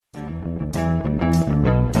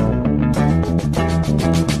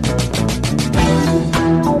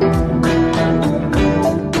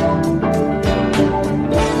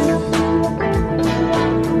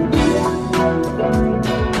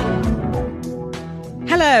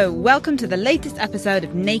Hello, welcome to the latest episode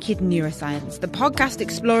of Naked Neuroscience, the podcast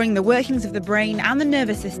exploring the workings of the brain and the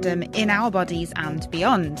nervous system in our bodies and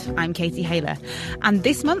beyond. I'm Katie Haylor, and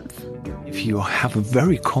this month... If you have a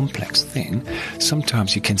very complex thing,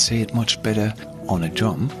 sometimes you can say it much better on a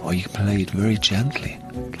drum, or you can play it very gently,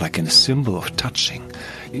 like in a symbol of touching.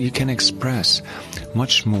 You can express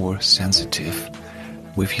much more sensitive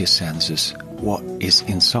with your senses what is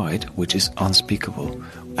inside, which is unspeakable.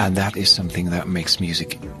 And that is something that makes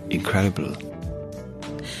music incredible.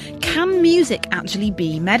 Can music actually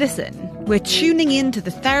be medicine? We're tuning in to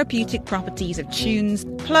the therapeutic properties of tunes,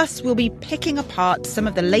 plus we'll be picking apart some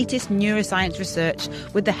of the latest neuroscience research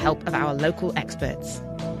with the help of our local experts.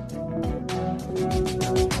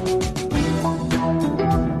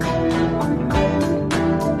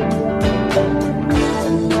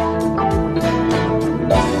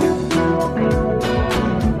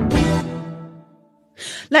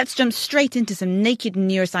 Let's jump straight into some naked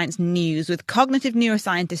neuroscience news with cognitive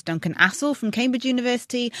neuroscientist Duncan Assel from Cambridge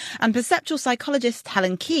University and perceptual psychologist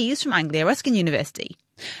Helen Keyes from Anglia Ruskin University.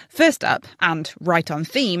 First up, and right on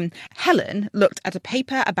theme, Helen looked at a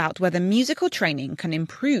paper about whether musical training can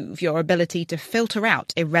improve your ability to filter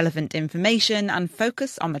out irrelevant information and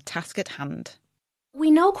focus on the task at hand. We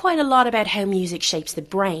know quite a lot about how music shapes the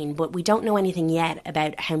brain, but we don't know anything yet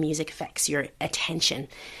about how music affects your attention.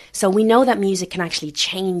 So we know that music can actually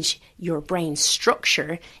change your brain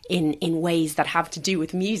structure in ways that have to do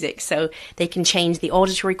with music. So they can change the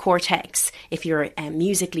auditory cortex. If you're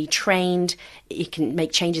musically trained, it can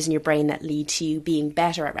make changes in your brain that lead to you being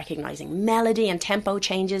better at recognizing melody and tempo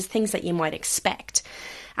changes, things that you might expect.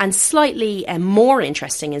 And slightly more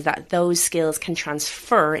interesting is that those skills can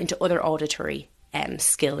transfer into other auditory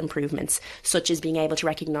skill improvements, such as being able to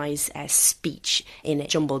recognise speech in a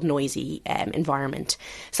jumbled, noisy environment.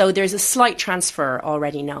 So there's a slight transfer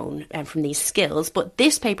already known from these skills, but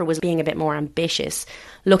this paper was being a bit more ambitious,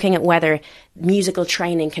 looking at whether musical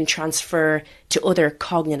training can transfer to other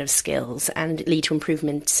cognitive skills and lead to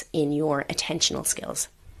improvements in your attentional skills.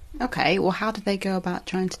 Okay, well, how did they go about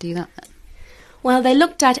trying to do that then? Well, they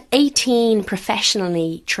looked at 18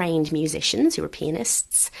 professionally trained musicians who were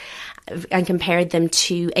pianists and compared them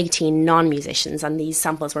to 18 non-musicians, and these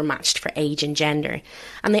samples were matched for age and gender.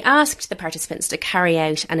 And they asked the participants to carry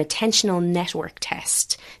out an attentional network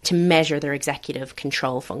test to measure their executive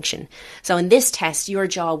control function. So in this test, your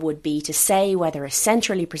job would be to say whether a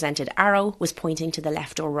centrally presented arrow was pointing to the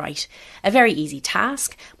left or right. A very easy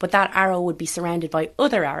task, but that arrow would be surrounded by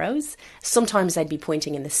other arrows. Sometimes they'd be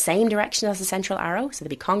pointing in the same direction as the central arrow, so they'd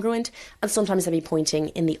be congruent, and sometimes they'd be pointing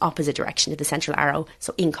in the opposite direction to the central arrow,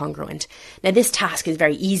 so incongruent. Now, this task is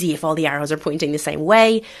very easy if all the arrows are pointing the same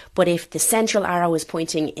way, but if the central arrow is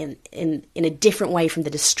pointing in a different way from the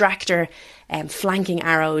distractor, flanking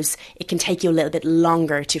arrows, it can take you a little bit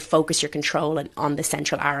longer to focus your control on the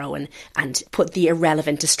central arrow and put the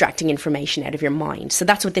irrelevant, distracting information out of your mind. So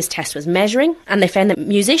that's what this test was measuring, and they found that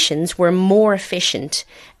musicians were more efficient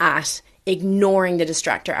at ignoring the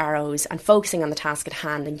distractor arrows and focusing on the task at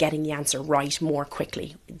hand and getting the answer right more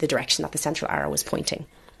quickly, the direction that the central arrow was pointing.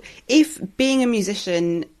 If being a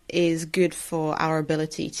musician is good for our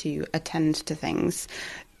ability to attend to things,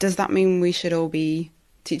 does that mean we should all be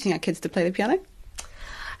teaching our kids to play the piano?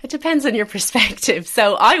 It depends on your perspective.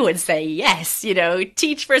 So I would say yes,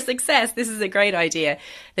 teach for success. This is a great idea.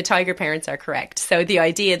 The tiger parents are correct. So the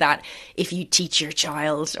idea that if you teach your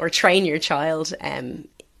child or train your child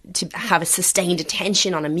to have a sustained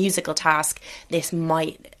attention on a musical task, this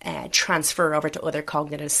might transfer over to other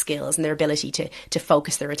cognitive skills and their ability to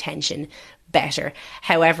focus their attention better.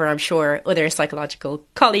 However, I'm sure other psychological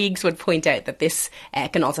colleagues would point out that this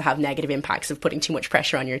can also have negative impacts of putting too much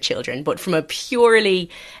pressure on your children. But from a purely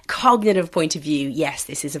cognitive point of view, yes,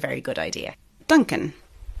 this is a very good idea. Duncan?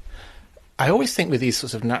 I always think with these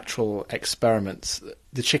sorts of natural experiments,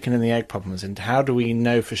 the chicken and the egg problems, and how do we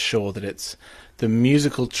know for sure that it's the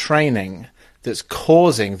musical training that's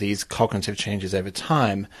causing these cognitive changes over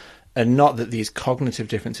time, and not that these cognitive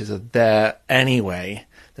differences are there anyway,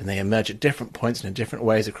 then they emerge at different points and in different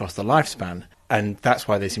ways across the lifespan, and that's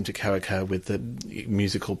why they seem to co-occur with the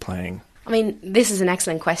musical playing. I mean, this is an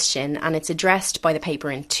excellent question, and it's addressed by the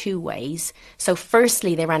paper in two ways. So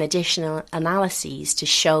firstly, they ran additional analyses to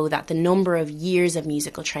show that the number of years of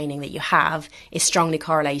musical training that you have is strongly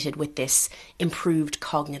correlated with this improved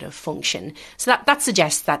cognitive function. So that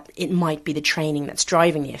suggests that it might be the training that's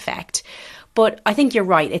driving the effect. But I think you're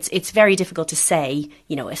right. It's very difficult to say,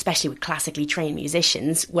 especially with classically trained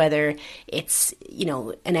musicians, whether it's,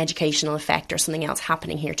 an educational effect or something else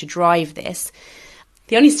happening here to drive this.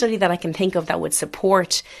 The only study that I can think of that would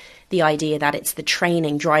support the idea that it's the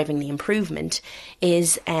training driving the improvement,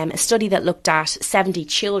 is a study that looked at 70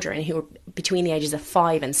 children who were between the ages of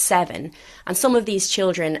 5 and 7. And some of these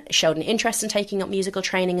children showed an interest in taking up musical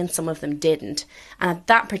training and some of them didn't. And at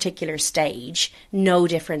that particular stage, no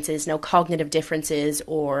differences, no cognitive differences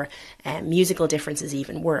or musical differences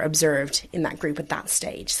even were observed in that group at that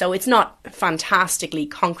stage. So it's not fantastically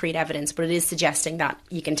concrete evidence, but it is suggesting that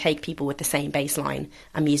you can take people with the same baseline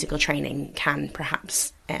and musical training can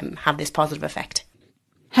perhaps have this positive effect.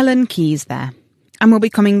 Helen Keyes there. And we'll be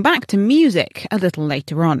coming back to music a little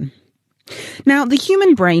later on. Now, the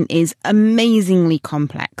human brain is amazingly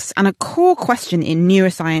complex, and a core question in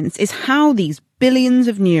neuroscience is how these billions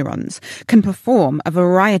of neurons can perform a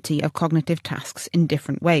variety of cognitive tasks in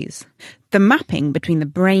different ways. The mapping between the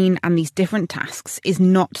brain and these different tasks is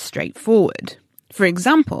not straightforward. For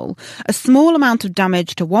example, a small amount of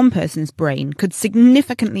damage to one person's brain could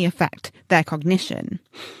significantly affect their cognition,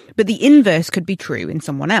 but the inverse could be true in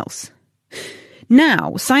someone else.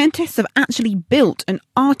 Now, scientists have actually built an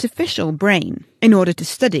artificial brain in order to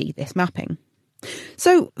study this mapping.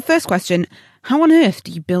 So, first question, how on earth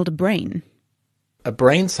do you build a brain? A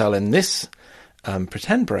brain cell in this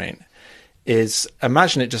pretend brain is,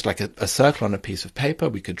 imagine it just like a circle on a piece of paper.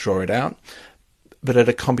 We could draw it out. But at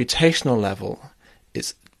a computational level,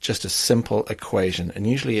 it's just a simple equation. And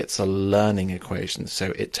usually it's a learning equation.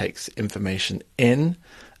 So it takes information in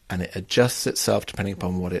and it adjusts itself depending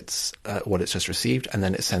upon what it's just received, and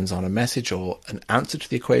then it sends on a message or an answer to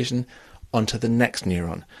the equation onto the next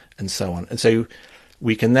neuron, and so on. And so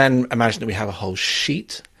we can then imagine that we have a whole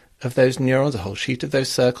sheet of those neurons, a whole sheet of those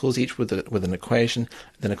circles, each with an equation.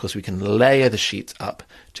 Then, of course, we can layer the sheets up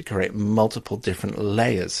to create multiple different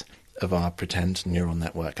layers of our pretend neural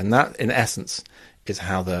network. And that, in essence, is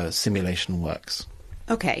how the simulation works.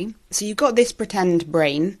 Okay, so you've got this pretend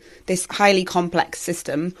brain, this highly complex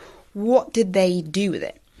system. What did they do with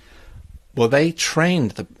it? Well, they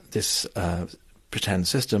trained this pretend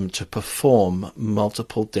system to perform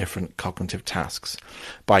multiple different cognitive tasks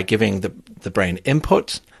by giving the brain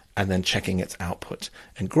input and then checking its output.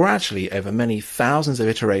 And gradually, over many thousands of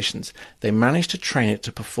iterations, they managed to train it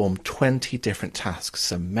to perform 20 different tasks,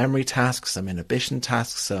 some memory tasks, some inhibition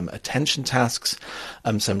tasks, some attention tasks,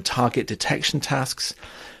 some target detection tasks.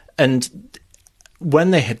 And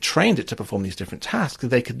when they had trained it to perform these different tasks,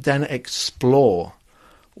 they could then explore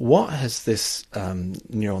what has this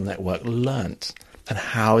neural network learnt and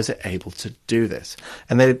how is it able to do this.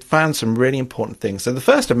 And they found some really important things. So the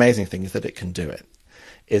first amazing thing is that it can do it.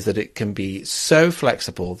 Is that it can be so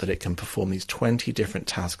flexible that it can perform these 20 different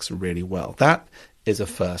tasks really well. That is a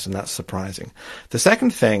first, and that's surprising. The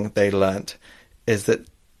second thing they learnt is that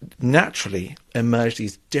naturally emerge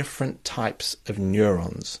these different types of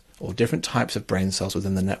neurons or different types of brain cells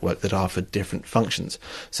within the network that are for different functions.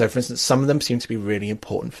 So, for instance, some of them seem to be really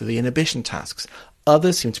important for the inhibition tasks.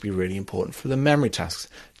 Others seem to be really important for the memory tasks,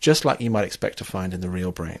 just like you might expect to find in the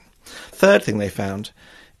real brain. Third thing they found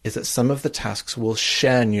is that some of the tasks will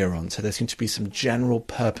share neurons. So there seem to be some general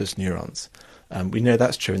purpose neurons. We know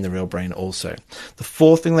that's true in the real brain also. The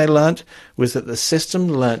fourth thing they learned was that the system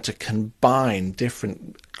learned to combine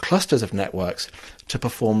different clusters of networks to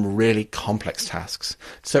perform really complex tasks.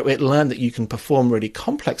 So it learned that you can perform really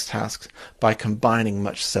complex tasks by combining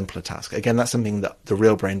much simpler tasks. Again, that's something that the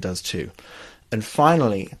real brain does too. And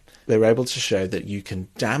finally, they were able to show that you can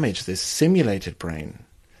damage this simulated brain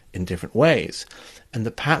in different ways. And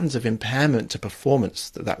the patterns of impairment to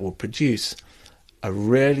performance that will produce are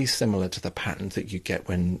really similar to the patterns that you get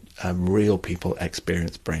when real people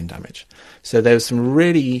experience brain damage. So there's some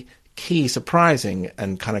really key, surprising,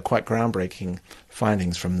 and kind of quite groundbreaking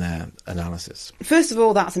findings from their analysis. First of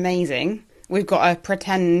all, that's amazing. We've got a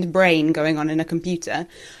pretend brain going on in a computer.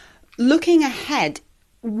 Looking ahead,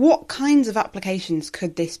 what kinds of applications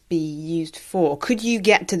could this be used for? Could you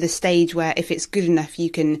get to the stage where, if it's good enough,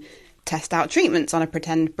 you can test out treatments on a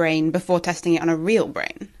pretend brain before testing it on a real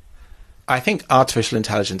brain? I think artificial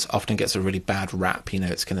intelligence often gets a really bad rap. You know,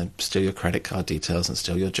 it's going to steal your credit card details and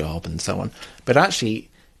steal your job and so on. But actually,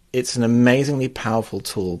 it's an amazingly powerful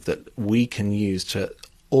tool that we can use to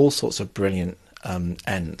all sorts of brilliant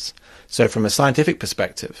ends. So from a scientific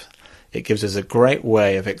perspective, it gives us a great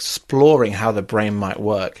way of exploring how the brain might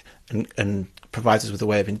work and provides us with a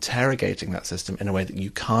way of interrogating that system in a way that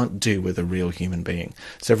you can't do with a real human being.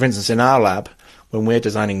 So, for instance, in our lab, when we're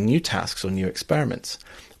designing new tasks or new experiments,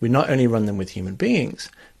 we not only run them with human beings,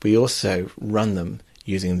 we also run them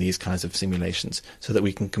using these kinds of simulations so that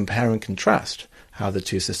we can compare and contrast how the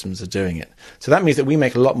two systems are doing it. So that means that we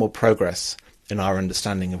make a lot more progress in our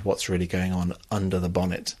understanding of what's really going on under the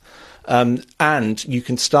bonnet. And you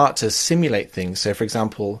can start to simulate things. So, for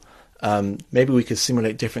example, Maybe we could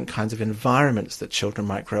simulate different kinds of environments that children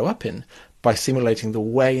might grow up in by simulating the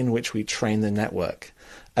way in which we train the network.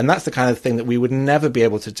 And that's the kind of thing that we would never be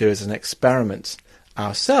able to do as an experiment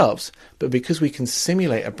ourselves. But because we can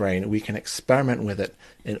simulate a brain, we can experiment with it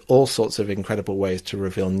in all sorts of incredible ways to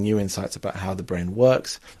reveal new insights about how the brain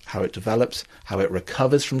works, how it develops, how it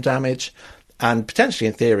recovers from damage, and potentially,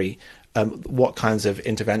 in theory, what kinds of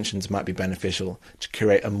interventions might be beneficial to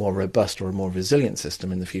create a more robust or a more resilient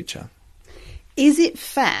system in the future. Is it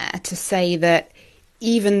fair to say that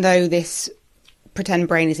even though this pretend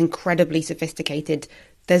brain is incredibly sophisticated,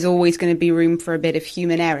 there's always going to be room for a bit of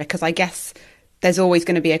human error? Because I guess there's always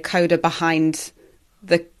going to be a coder behind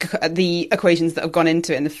the equations that have gone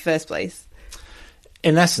into it in the first place.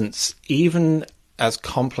 In essence, even as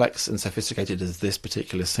complex and sophisticated as this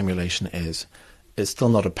particular simulation is, it's still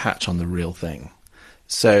not a patch on the real thing.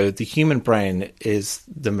 So the human brain is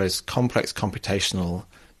the most complex computational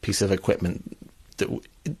piece of equipment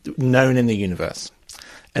known in the universe.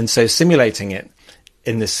 And so simulating it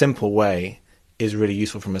in this simple way is really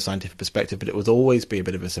useful from a scientific perspective, but it would always be a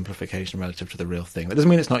bit of a simplification relative to the real thing. That doesn't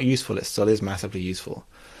mean it's not useful. It still is massively useful.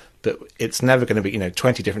 But it's never going to be,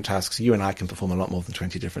 20 different tasks. You and I can perform a lot more than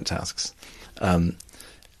 20 different tasks. And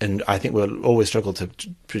I think we'll always struggle to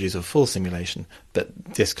produce a full simulation, but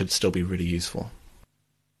this could still be really useful.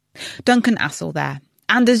 Duncan Assel there.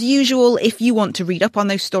 And as usual, if you want to read up on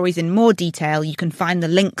those stories in more detail, you can find the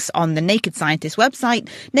links on the Naked Scientist website,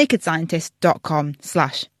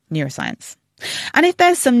 nakedscientist.com/neuroscience. And if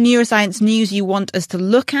there's some neuroscience news you want us to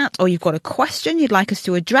look at, or you've got a question you'd like us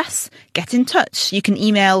to address, get in touch. You can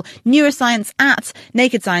email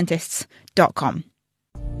neuroscience@nakedscientists.com.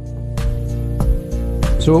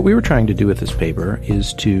 So what we were trying to do with this paper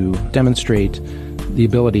is to demonstrate the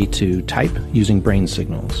ability to type using brain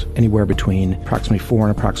signals, anywhere between approximately 4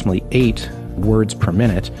 and approximately 8 words per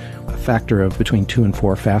minute, a factor of between 2 and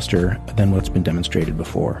 4 faster than what's been demonstrated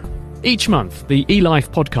before. Each month, the eLife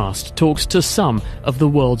podcast talks to some of the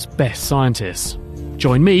world's best scientists.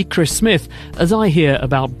 Join me, Chris Smith, as I hear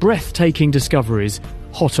about breathtaking discoveries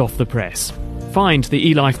hot off the press. Find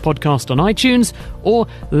the eLife podcast on iTunes or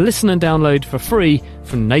listen and download for free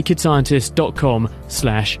from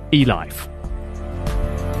nakedscientist.com/eLife.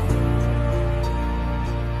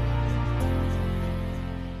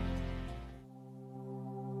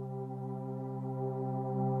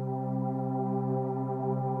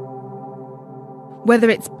 Whether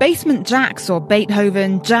it's basement jacks or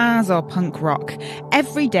Beethoven, jazz or punk rock,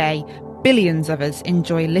 every day billions of us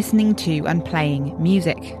enjoy listening to and playing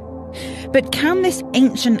music. But can this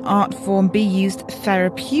ancient art form be used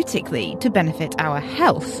therapeutically to benefit our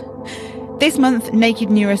health? This month, Naked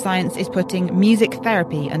Neuroscience is putting music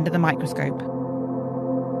therapy under the microscope.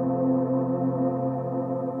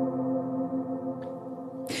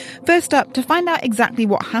 First up, to find out exactly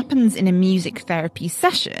what happens in a music therapy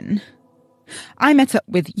session, I met up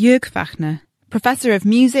with Jörg Fachner, Professor of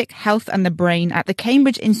Music, Health and the Brain at the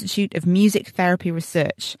Cambridge Institute of Music Therapy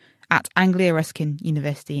Research at Anglia Ruskin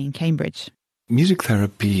University in Cambridge. Music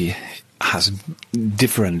therapy has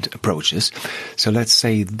different approaches. So let's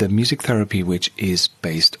say the music therapy which is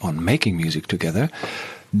based on making music together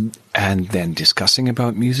and then discussing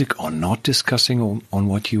about music or not discussing on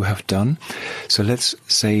what you have done. So let's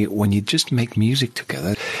say when you just make music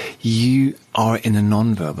together, you are in a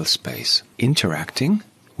non-verbal space, interacting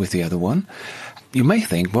with the other one. You may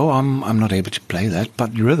think, well, I'm not able to play that,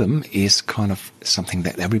 but rhythm is kind of something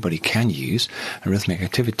that everybody can use, a rhythmic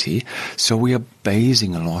activity. So we are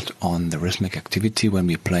basing a lot on the rhythmic activity when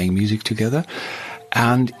we're playing music together.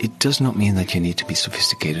 And it does not mean that you need to be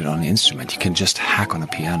sophisticated on an instrument. You can just hack on a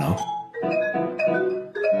piano.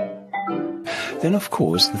 Then, of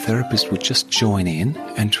course, the therapist would just join in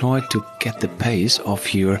and try to get the pace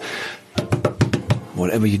of your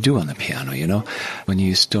whatever you do on the piano, When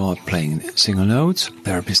you start playing single notes, the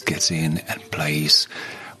therapist gets in and plays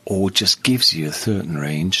or just gives you a certain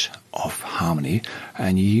range of harmony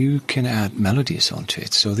and you can add melodies onto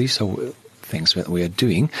it. So these are things that we are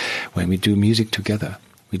doing when we do music together.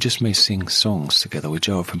 We just may sing songs together which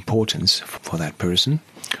are of importance for that person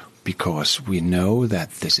because we know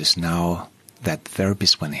that this is now that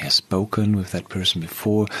therapist, when he has spoken with that person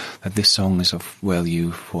before, that this song is of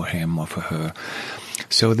value for him or for her.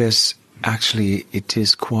 So it is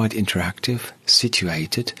quite interactive,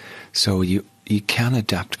 situated, so you can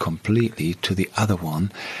adapt completely to the other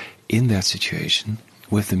one in that situation.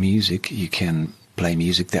 With the music, you can play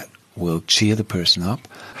music that will cheer the person up,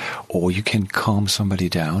 or you can calm somebody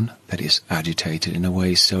down that is agitated in a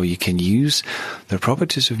way. So you can use the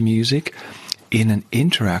properties of music in an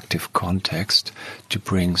interactive context to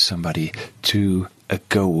bring somebody to a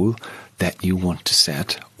goal that you want to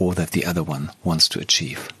set or that the other one wants to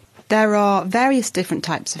achieve. There are various different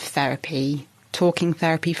types of therapy, talking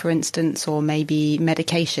therapy, for instance, or maybe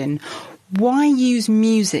medication. Why use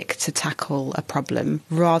music to tackle a problem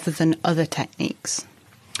rather than other techniques?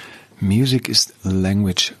 Music is the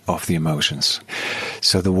language of the emotions.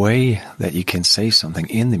 So the way that you can say something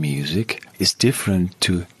in the music is different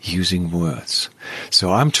to using words.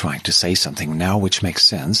 So I'm trying to say something now which makes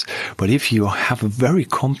sense, but if you have a very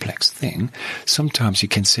complex thing, sometimes you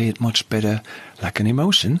can say it much better like an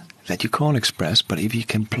emotion that you can't express, but if you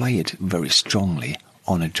can play it very strongly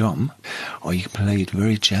on a drum, or you can play it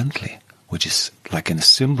very gently, which is like a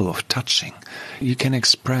symbol of touching, you can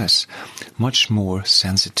express much more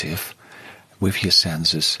sensitive with your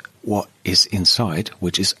senses what is inside,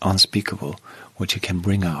 which is unspeakable, which you can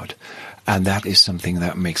bring out. And that is something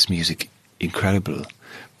that makes music incredible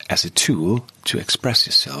as a tool to express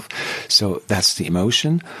yourself. So that's the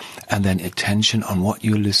emotion, and then attention on what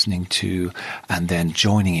you're listening to, and then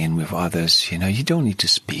joining in with others. You know, you don't need to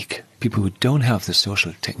speak. People who don't have the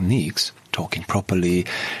social techniques, talking properly,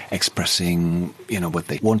 expressing, what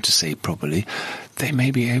they want to say properly, they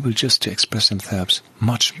may be able just to express themselves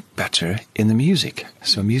much better in the music.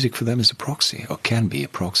 So music for them is a proxy, or can be a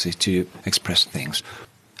proxy to express things.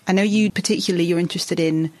 I know you're interested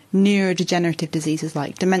in neurodegenerative diseases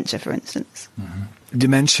like dementia, for instance. Mm-hmm.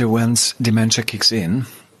 Dementia, once dementia kicks in,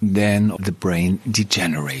 then the brain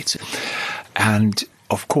degenerates. And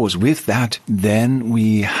of course, with that, then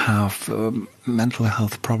we have mental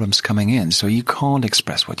health problems coming in. So you can't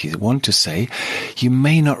express what you want to say. You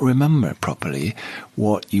may not remember properly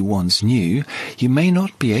what you once knew. You may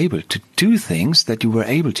not be able to do things that you were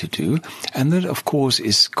able to do. And that, of course,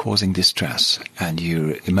 is causing distress. And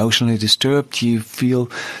you're emotionally disturbed. You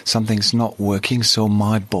feel something's not working, so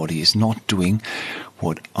my body is not doing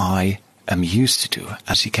what I am used to do.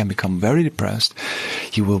 As you can become very depressed,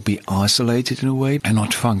 you will be isolated in a way and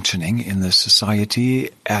not functioning in the society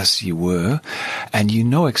as you were. And you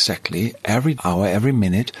know exactly every hour, every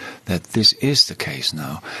minute that this is the case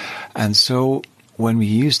now. And so when we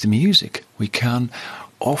use the music, we can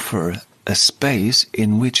offer a space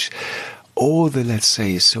in which all the, let's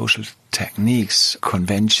say, social techniques,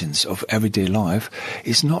 conventions of everyday life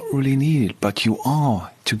is not really needed, but you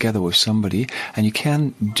are together with somebody and you can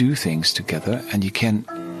do things together and you can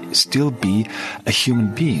still be a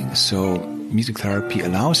human being. So music therapy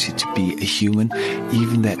allows you to be a human,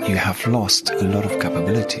 even that you have lost a lot of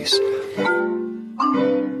capabilities.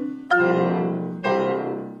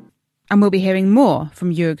 And we'll be hearing more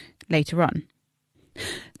from Jörg later on.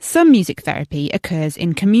 Some music therapy occurs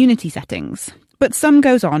in community settings, but some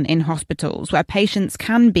goes on in hospitals where patients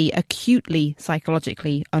can be acutely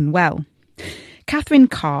psychologically unwell. Catherine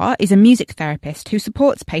Carr is a music therapist who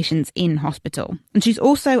supports patients in hospital, and she's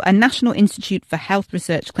also a National Institute for Health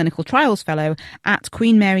Research Clinical Trials Fellow at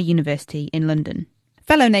Queen Mary University in London.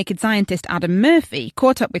 Fellow Naked Scientist Adam Murphy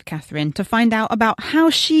caught up with Catherine to find out about how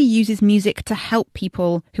she uses music to help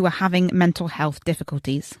people who are having mental health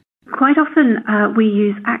difficulties. Quite often we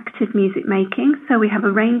use active music making, so we have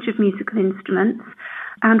a range of musical instruments,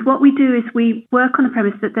 and what we do is we work on the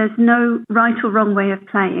premise that there's no right or wrong way of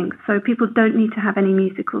playing, so people don't need to have any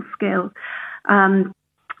musical skill. And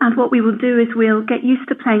what we will do is we'll get used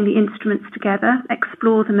to playing the instruments together,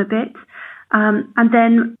 explore them a bit, and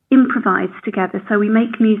then improvise together. So we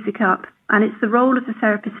make music up, and it's the role of the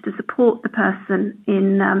therapist to support the person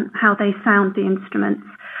in how they sound the instruments.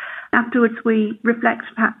 Afterwards, we reflect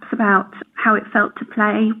perhaps about how it felt to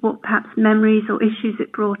play, what perhaps memories or issues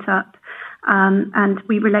it brought up, and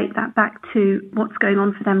we relate that back to what's going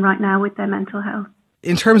on for them right now with their mental health.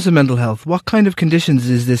 In terms of mental health, what kind of conditions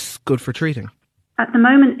is this good for treating? At the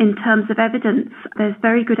moment, in terms of evidence, there's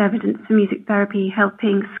very good evidence for music therapy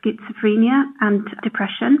helping schizophrenia and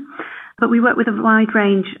depression, but we work with a wide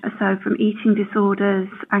range, so from eating disorders,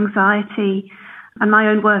 anxiety, and my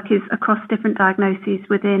own work is across different diagnoses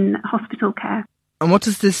within hospital care. And what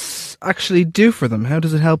does this actually do for them? How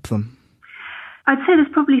does it help them? I'd say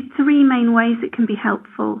there's probably three main ways it can be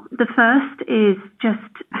helpful. The first is just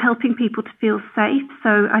helping people to feel safe.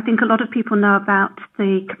 So I think a lot of people know about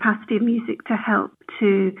the capacity of music to help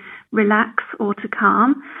to relax or to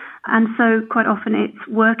calm. And so quite often it's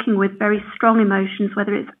working with very strong emotions,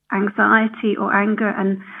 whether it's anxiety or anger,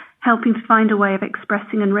 and helping to find a way of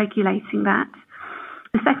expressing and regulating that.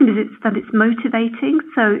 The second is that it's motivating,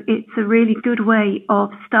 so it's a really good way of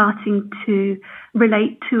starting to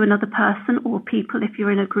relate to another person or people if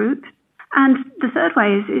you're in a group. And the third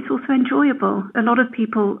way is it's also enjoyable. A lot of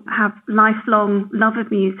people have lifelong love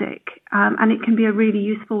of music, and it can be a really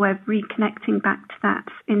useful way of reconnecting back to that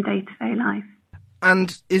in day-to-day life.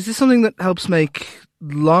 And is this something that helps make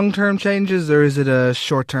long-term changes, or is it a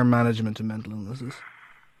short-term management of mental illnesses?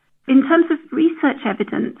 In terms of research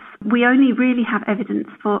evidence, we only really have evidence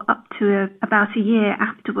for up to about a year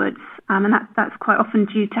afterwards, and that's quite often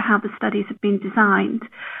due to how the studies have been designed.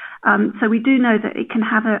 So we do know that it can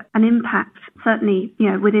have an impact, certainly,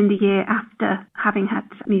 within the year after having had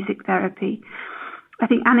music therapy. I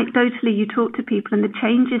think anecdotally you talk to people and the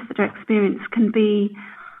changes that are experienced can be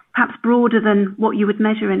perhaps broader than what you would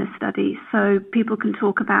measure in a study. So people can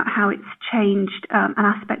talk about how it's changed an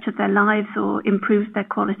aspect of their lives or improved their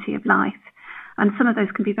quality of life. And some of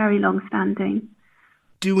those can be very long-standing.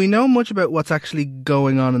 Do we know much about what's actually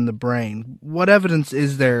going on in the brain? What evidence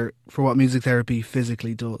is there for what music therapy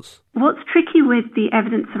physically does? What's tricky with the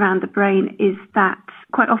evidence around the brain is that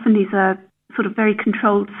quite often these are sort of very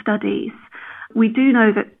controlled studies. We do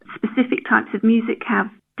know that specific types of music have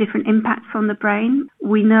different impacts on the brain.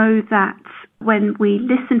 We know that when we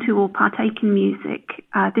listen to or partake in music,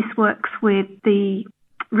 this works with the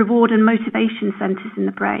reward and motivation centres in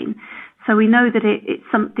the brain. So we know that it's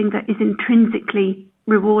something that is intrinsically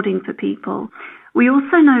rewarding for people. We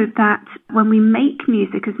also know that when we make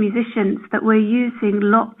music as musicians, that we're using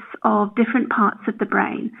lots of different parts of the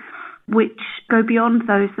brain, which go beyond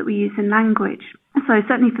those that we use in language. So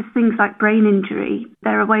certainly for things like brain injury,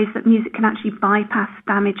 there are ways that music can actually bypass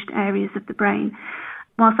damaged areas of the brain.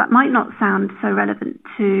 Whilst that might not sound so relevant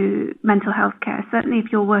to mental health care, certainly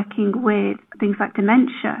if you're working with things like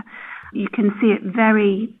dementia, you can see it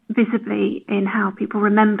very visibly in how people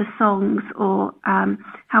remember songs or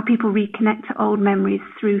how people reconnect to old memories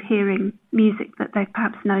through hearing music that they've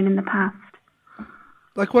perhaps known in the past.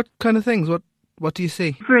 Like what kind of things? What do you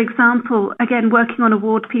see? For example, again, working on a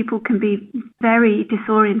ward, people can be very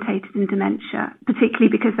disorientated in dementia, particularly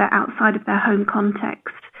because they're outside of their home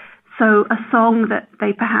context. So a song that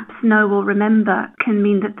they perhaps know or remember can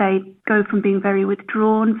mean that they go from being very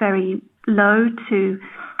withdrawn, very low, to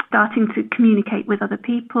starting to communicate with other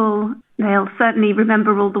people. They'll certainly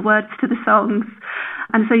remember all the words to the songs.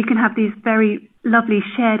 And so you can have these very lovely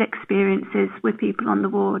shared experiences with people on the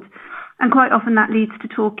ward. And quite often that leads to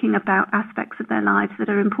talking about aspects of their lives that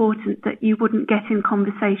are important that you wouldn't get in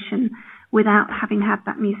conversation without having had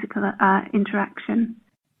that musical interaction.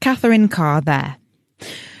 Catherine Carr there.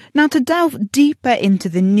 Now, to delve deeper into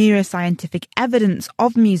the neuroscientific evidence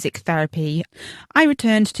of music therapy, I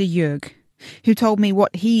returned to Jörg, who told me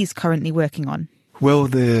what he's currently working on. Well,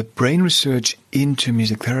 the brain research into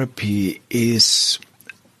music therapy is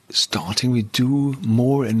starting. We do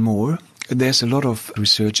more and more. There's a lot of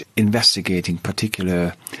research investigating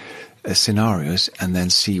particular scenarios and then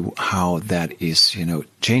see how that is,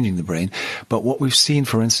 changing the brain. But what we've seen,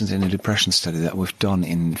 for instance, in a depression study that we've done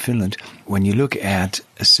in Finland, when you look at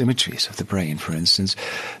asymmetries of the brain, for instance,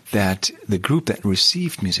 that the group that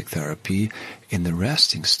received music therapy in the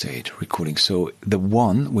resting state recording, so the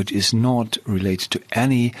one which is not related to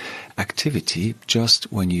any activity,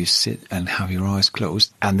 just when you sit and have your eyes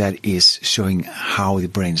closed, and that is showing how the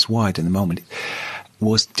brain is wired in the moment,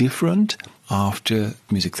 was different after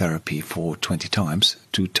music therapy for 20 times,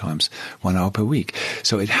 2 times, 1 hour per week.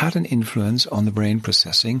 So it had an influence on the brain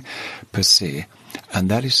processing per se. And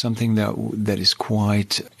that is something that is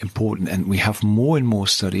quite important. And we have more and more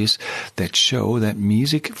studies that show that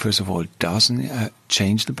music, first of all, doesn't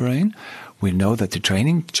change the brain. We know that the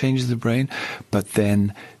training changes the brain, but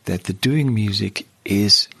then that the doing music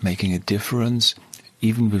is making a difference,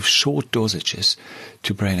 even with short dosages,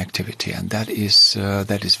 to brain activity. And that is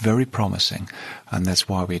very promising. And that's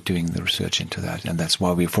why we're doing the research into that. And that's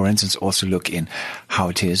why we, for instance, also look in how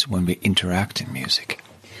it is when we interact in music.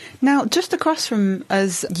 Now, just across from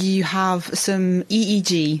us, you have some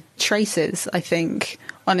EEG traces, I think,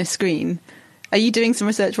 on a screen. Are you doing some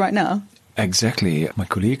research right now? Exactly. My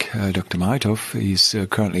colleague, Dr. Maitov, is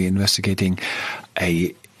currently investigating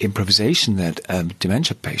a improvisation that a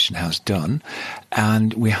dementia patient has done,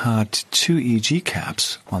 and we had 2 EEG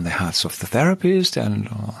caps on the heads of the therapist and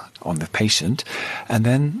on the patient, and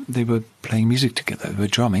then they were playing music together, they were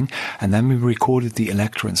drumming, and then we recorded the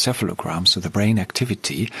electroencephalogram, so the brain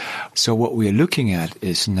activity. So what we're looking at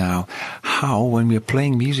is now how, when we're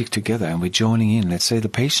playing music together and we're joining in, let's say the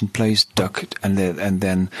patient plays duck and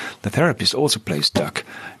then the therapist also plays duck,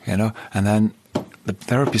 and then the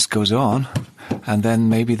therapist goes on, and then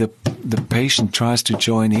maybe the patient tries to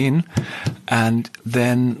join in, and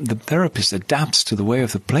then the therapist adapts to the way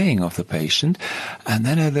of the playing of the patient, and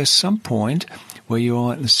then there's some point where you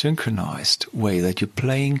are in a synchronized way, that you're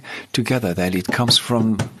playing together, that it comes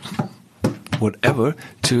from whatever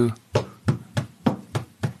to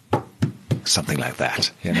something like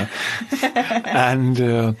that,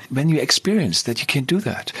 And when you experience that you can do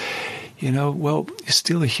that, well, you're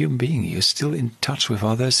still a human being. You're still in touch with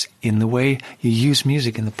others in the way you use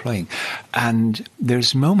music in the playing. And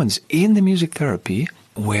there's moments in the music therapy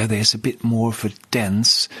where there's a bit more of a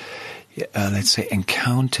dense, let's say,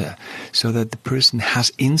 encounter, so that the person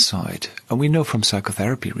has insight. And we know from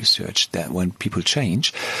psychotherapy research that when people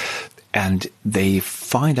change and they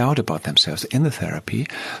find out about themselves in the therapy,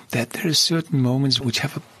 that there are certain moments which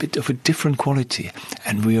have a bit of a different quality.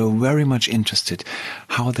 And we are very much interested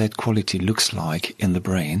how that quality looks like in the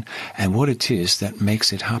brain and what it is that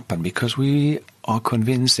makes it happen. Because we are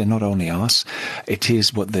convinced, and not only us, it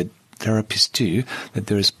is what the therapists do, that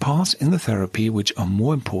there is parts in the therapy which are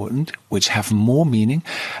more important, which have more meaning,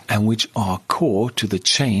 and which are core to the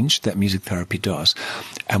change that music therapy does.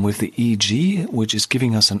 And with the EEG, which is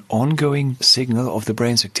giving us an ongoing signal of the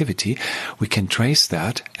brain's activity, we can trace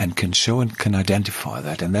that and can show and can identify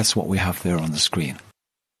that. And that's what we have there on the screen.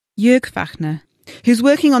 Jörg Fachner, who's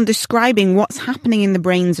working on describing what's happening in the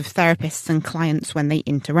brains of therapists and clients when they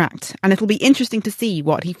interact. And it'll be interesting to see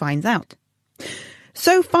what he finds out.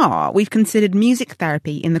 So far, we've considered music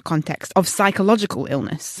therapy in the context of psychological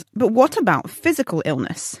illness. But what about physical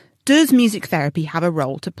illness? Does music therapy have a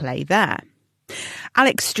role to play there?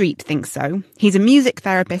 Alex Street thinks so. He's a music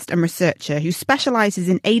therapist and researcher who specialises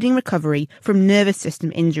in aiding recovery from nervous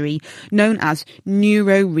system injury, known as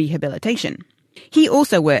neurorehabilitation. He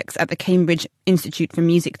also works at the Cambridge Institute for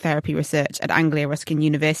Music Therapy Research at Anglia Ruskin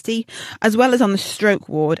University, as well as on the stroke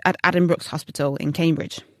ward at Addenbrooke's Hospital in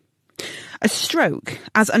Cambridge. A stroke,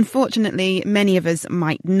 as unfortunately many of us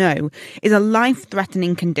might know, is a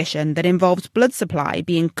life-threatening condition that involves blood supply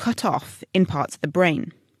being cut off in parts of the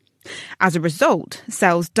brain. As a result,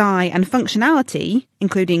 cells die and functionality,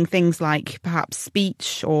 including things like perhaps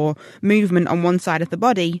speech or movement on one side of the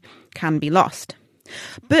body, can be lost.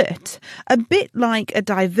 But a bit like a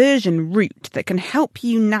diversion route that can help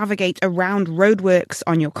you navigate around roadworks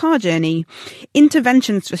on your car journey,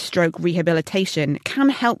 interventions for stroke rehabilitation can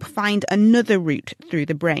help find another route through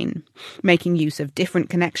the brain, making use of different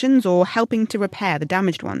connections or helping to repair the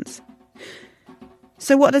damaged ones.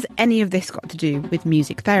 So what does any of this got to do with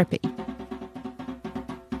music therapy?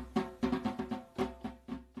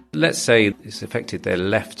 Let's say it's affected their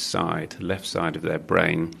left side of their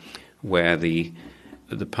brain, where the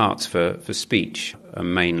parts for speech are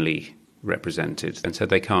mainly represented, and so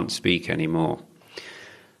they can't speak anymore.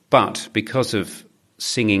 But because of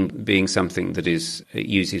singing being something that it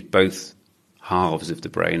uses both halves of the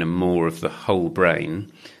brain and more of the whole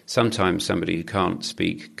brain, sometimes somebody who can't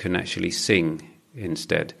speak can actually sing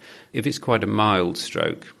instead. If it's quite a mild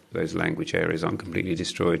stroke, those language areas aren't completely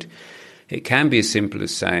destroyed, it can be as simple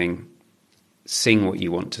as saying, sing what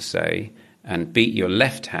you want to say, and beat your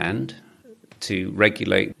left hand to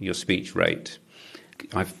regulate your speech rate.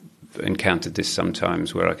 I've encountered this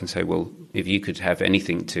sometimes where I can say, well, if you could have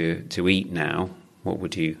anything to eat now, what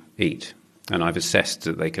would you eat? And I've assessed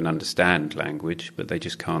that they can understand language, but they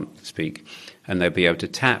just can't speak. And they'll be able to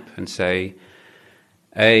tap and say,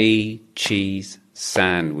 a cheese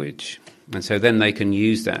sandwich. And so then they can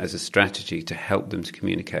use that as a strategy to help them to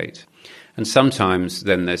communicate. And sometimes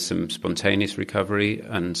then there's some spontaneous recovery,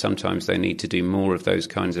 and sometimes they need to do more of those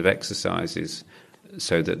kinds of exercises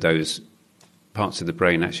so that those parts of the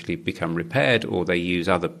brain actually become repaired, or they use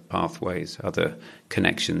other pathways, other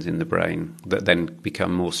connections in the brain that then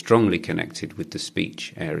become more strongly connected with the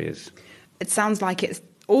speech areas. It sounds like it's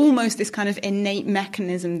almost this kind of innate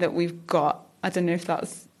mechanism that we've got. I don't know if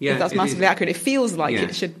that's massively accurate. It feels like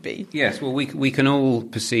it should be. Yes, well, we can all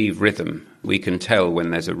perceive rhythm. We can tell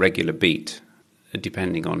when there's a regular beat,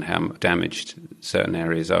 depending on how damaged certain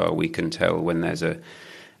areas are. We can tell when there's a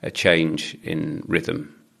change in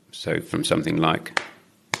rhythm. So from something like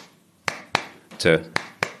to...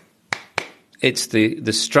 It's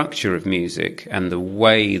the structure of music and the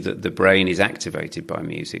way that the brain is activated by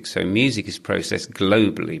music. So music is processed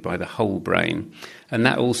globally by the whole brain. And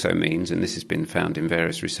that also means, and this has been found in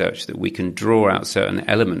various research, that we can draw out certain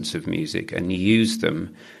elements of music and use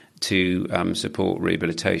them to support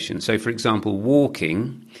rehabilitation. So, for example,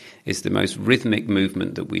 walking is the most rhythmic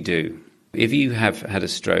movement that we do. If you have had a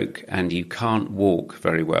stroke and you can't walk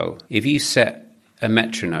very well, if you set a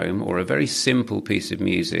metronome or a very simple piece of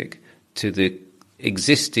music to the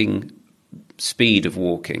existing speed of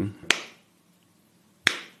walking,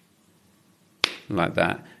 like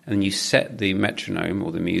that, and you set the metronome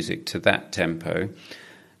or the music to that tempo,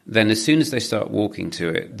 then as soon as they start walking to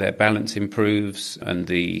it, their balance improves and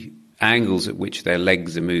the angles at which their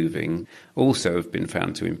legs are moving also have been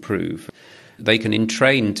found to improve. they can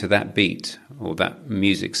entrain to that beat or that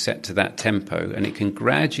music set to that tempo, and it can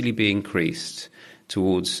gradually be increased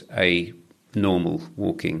towards a normal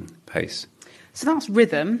walking pace. So that's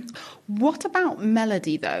rhythm. What about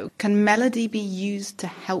melody, though? Can melody be used to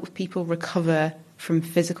help people recover from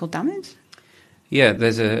physical damage? Yeah,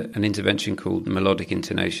 there's an intervention called melodic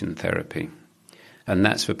intonation therapy. And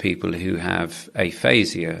that's for people who have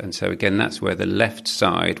aphasia. And so, again, that's where the left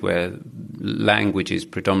side, where language is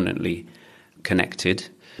predominantly connected,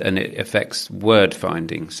 and it affects word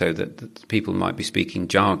finding, so that people might be speaking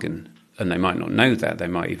jargon, and they might not know that. They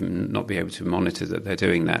might even not be able to monitor that they're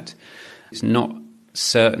doing that. It's not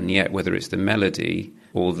certain yet whether it's the melody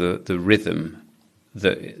or the rhythm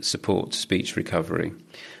that supports speech recovery.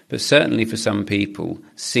 But certainly for some people,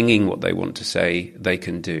 singing what they want to say, they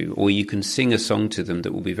can do. Or you can sing a song to them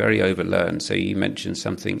that will be very overlearned. So you mentioned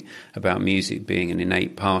something about music being an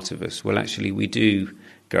innate part of us. Well, actually, we do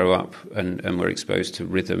grow up and we're exposed to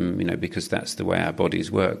rhythm, because that's the way our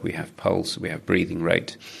bodies work. We have pulse, we have breathing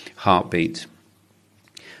rate, heartbeat.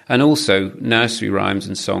 And also, nursery rhymes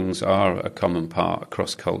and songs are a common part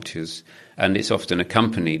across cultures. And it's often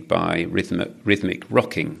accompanied by rhythmic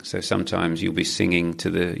rocking. So sometimes you'll be singing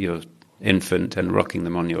to your infant and rocking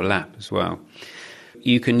them on your lap as well.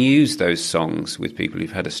 You can use those songs with people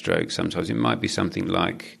who've had a stroke. Sometimes it might be something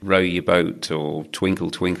like Row Your Boat or Twinkle,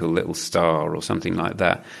 Twinkle, Little Star or something like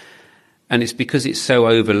that. And it's because it's so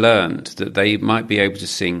overlearned that they might be able to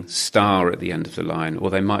sing star at the end of the line, or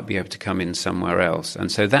they might be able to come in somewhere else. And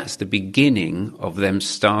so that's the beginning of them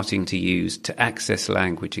starting to access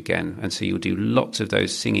language again. And so you'll do lots of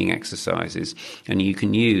those singing exercises. And you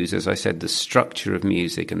can use, as I said, the structure of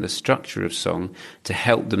music and the structure of song to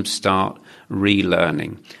help them start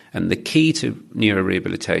relearning. And the key to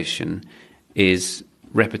neurorehabilitation is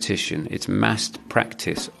repetition. It's massed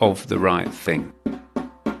practice of the right thing.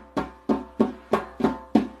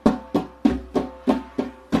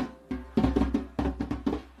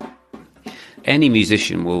 Any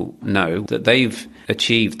musician will know that they've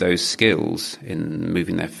achieved those skills in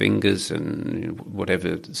moving their fingers and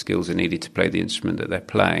whatever skills are needed to play the instrument that they're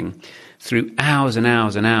playing through hours and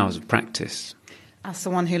hours and hours of practice. As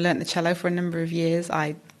someone who learnt the cello for a number of years,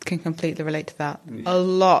 I can completely relate to that. A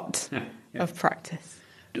lot of practice.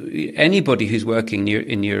 Anybody who's working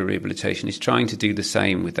in neurorehabilitation is trying to do the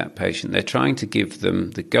same with that patient. They're trying to give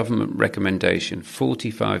them the government recommendation,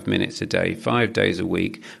 45 minutes a day, 5 days a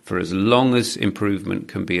week, for as long as improvement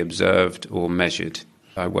can be observed or measured.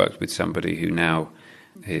 I worked with somebody who now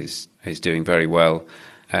is doing very well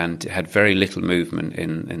and had very little movement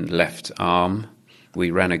in left arm. We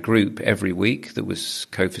ran a group every week that was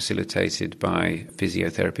co-facilitated by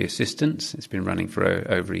physiotherapy assistants. It's been running for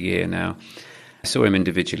over a year now. I saw him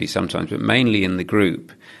individually sometimes, but mainly in the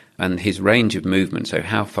group, and his range of movement, so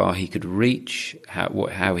how far he could reach,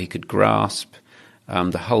 how he could grasp,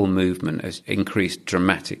 the whole movement has increased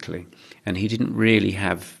dramatically. And he didn't really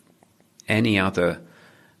have any other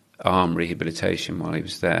arm rehabilitation while he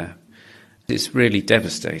was there. It's really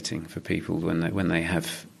devastating for people when they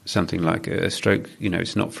have something like a stroke.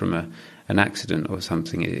 It's not from an accident or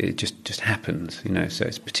something. It just happens. So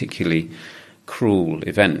it's particularly cruel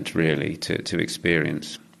event, really, to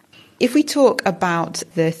experience. If we talk about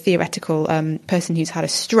the theoretical person who's had a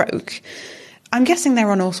stroke, I'm guessing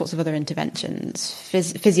they're on all sorts of other interventions.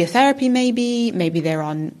 Physiotherapy, maybe they're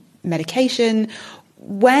on medication.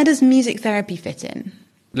 Where does music therapy fit in?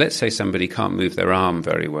 Let's say somebody can't move their arm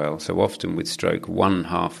very well. So often with stroke, one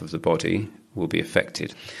half of the body will be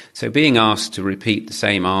affected. So being asked to repeat the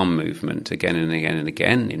same arm movement again and again and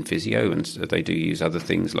again in physio, and they do use other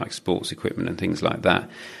things like sports equipment and things like that,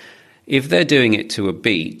 if they're doing it to a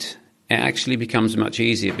beat, it actually becomes much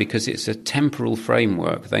easier because it's a temporal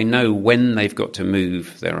framework. They know when they've got to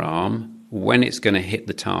move their arm, when it's going to hit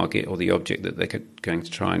the target or the object that they're going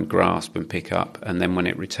to try and grasp and pick up, and then when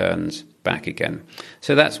it returns back again.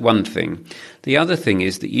 So that's one thing. The other thing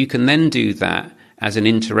is that you can then do that as an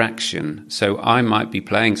interaction. So I might be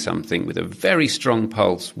playing something with a very strong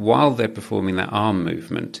pulse while they're performing that arm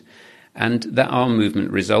movement, and that arm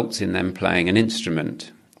movement results in them playing an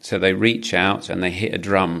instrument. So they reach out and they hit a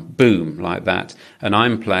drum, boom, like that, and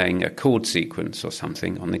I'm playing a chord sequence or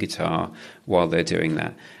something on the guitar while they're doing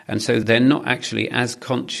that. And so they're not actually as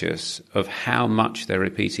conscious of how much they're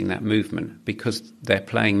repeating that movement because they're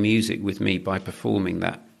playing music with me by performing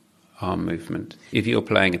that arm movement. If you're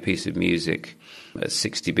playing a piece of music at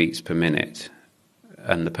 60 beats per minute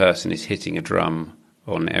and the person is hitting a drum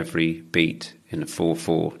on every beat in a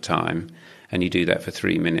 4/4 time, and you do that for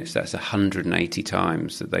 3 minutes, that's 180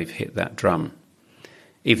 times that they've hit that drum.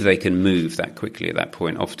 if they can move that quickly at that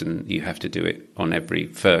point. Often you have to do it on every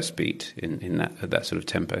first beat in that sort of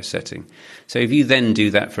tempo setting. So if you then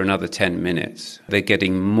do that for another 10 minutes, they're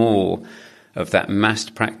getting more of that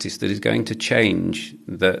massed practice that is going to change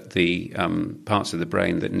the parts of the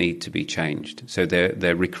brain that need to be changed. So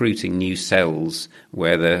they're recruiting new cells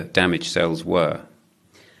where the damaged cells were.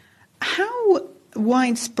 How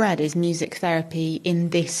widespread is music therapy in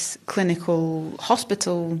this clinical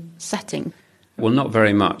hospital setting? Well, not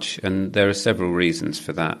very much, and there are several reasons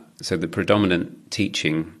for that. So the predominant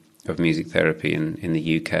teaching of music therapy in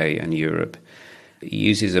the UK and Europe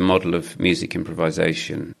uses a model of music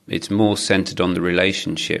improvisation. It's more centred on the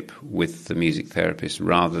relationship with the music therapist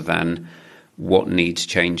rather than what needs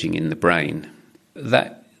changing in the brain.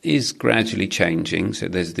 That is gradually changing, so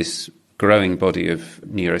there's this growing body of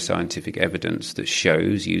neuroscientific evidence that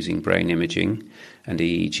shows, using brain imaging and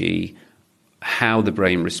EEG, how the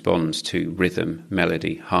brain responds to rhythm,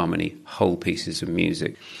 melody, harmony, whole pieces of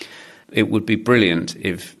music. It would be brilliant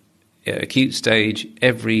if at acute stage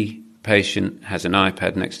every patient has an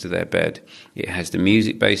iPad next to their bed. It has the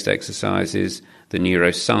music-based exercises, the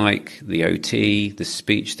neuropsych, the OT, the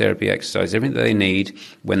speech therapy exercise, everything that they need.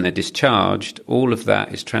 When they're discharged, all of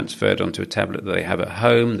that is transferred onto a tablet that they have at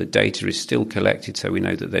home. The data is still collected, so we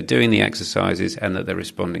know that they're doing the exercises and that they're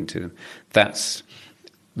responding to them. That's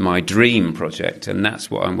my dream project, and that's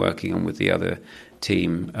what I'm working on with the other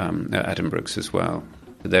team at Addenbrooke's as well.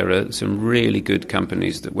 There are some really good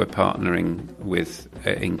companies that we're partnering with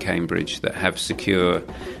in Cambridge that have secure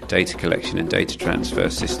data collection and data transfer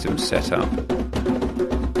systems set up.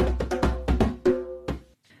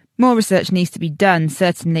 More research needs to be done,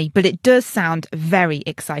 certainly, but it does sound very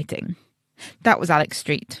exciting. That was Alex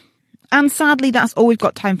Street. And sadly, that's all we've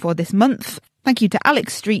got time for this month. Thank you to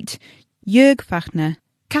Alex Street, Jörg Fachner,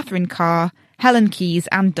 Catherine Carr, Helen Keyes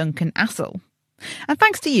and Duncan Assel. And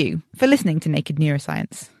thanks to you for listening to Naked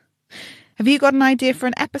Neuroscience. Have you got an idea for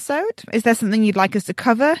an episode? Is there something you'd like us to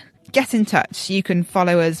cover? Get in touch. You can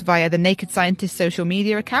follow us via the Naked Scientists social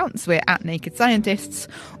media accounts. We're at Naked Scientists.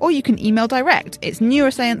 Or you can email direct. It's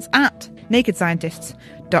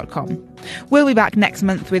neuroscience@nakedscientists.com. We'll be back next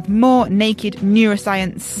month with more Naked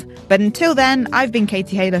Neuroscience. But until then, I've been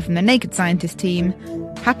Katie Haler from the Naked Scientist team.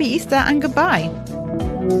 Happy Easter and goodbye.